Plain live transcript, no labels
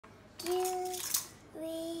two,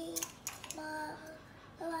 three, four,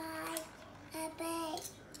 five, eight,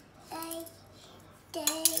 nine.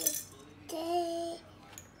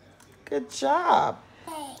 Good job.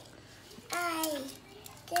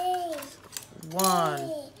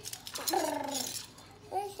 1.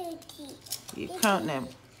 You count them.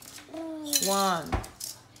 1.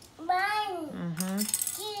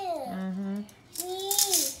 2, 3,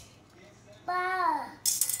 4,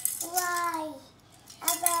 5,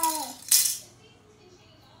 8.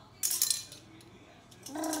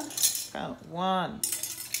 Count 1.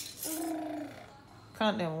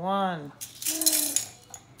 Count them. 1.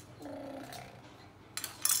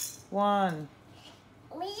 1.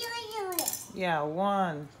 Yeah,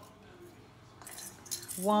 1.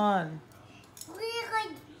 1.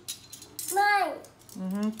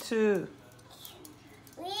 2.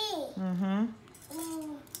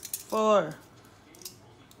 4.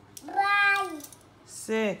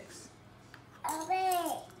 6.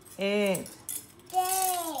 8.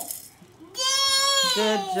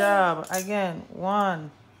 Good job. Again,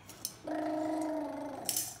 1.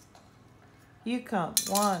 You count.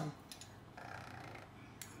 1.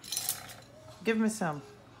 Give me some.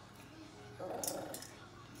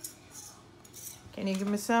 Can you give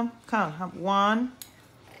me some? Count. 1.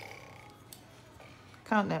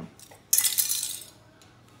 Count them.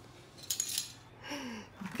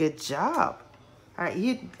 Good job. All right,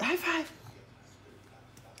 you high five.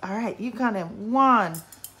 All right, you count them. 1.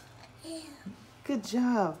 Good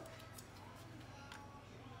job.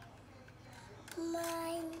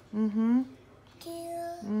 1, 2,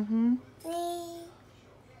 3,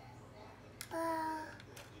 4,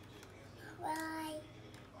 5,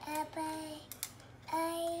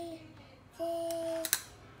 8, 5.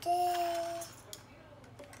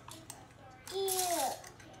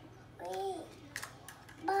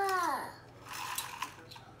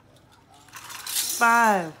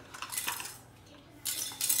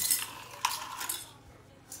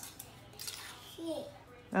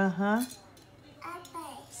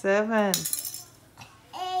 7.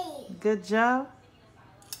 8. Good job.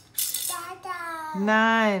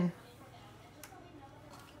 9.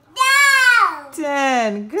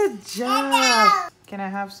 10. Good job. Can I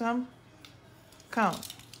have some?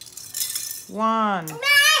 Count. 1.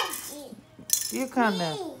 You count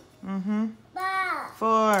them.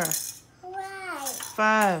 4.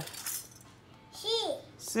 5.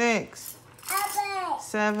 6.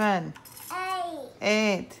 7.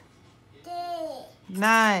 8.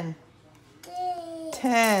 9.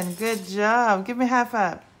 10. Good job. Give me high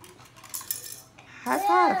five. High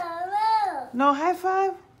five. No high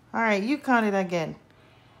five? All right, you count it again.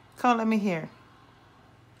 Count, let me hear.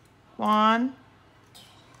 1.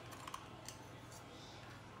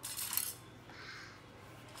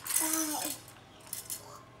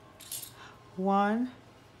 1.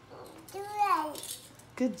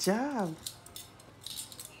 Good job.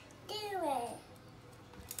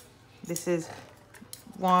 This is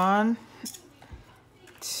 1,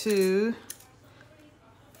 2,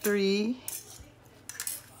 3,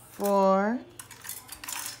 4,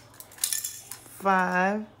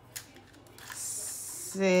 5,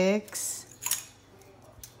 6,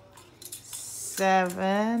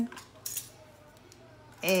 7,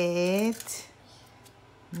 8,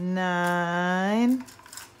 9.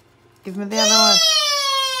 Give me the other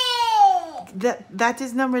one. That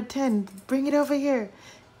is number 10. Bring it over here.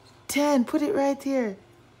 10. Put it right here.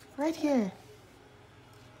 Right here.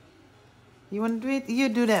 You want to do it? You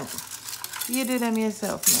do them. You do them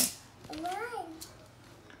yourself now.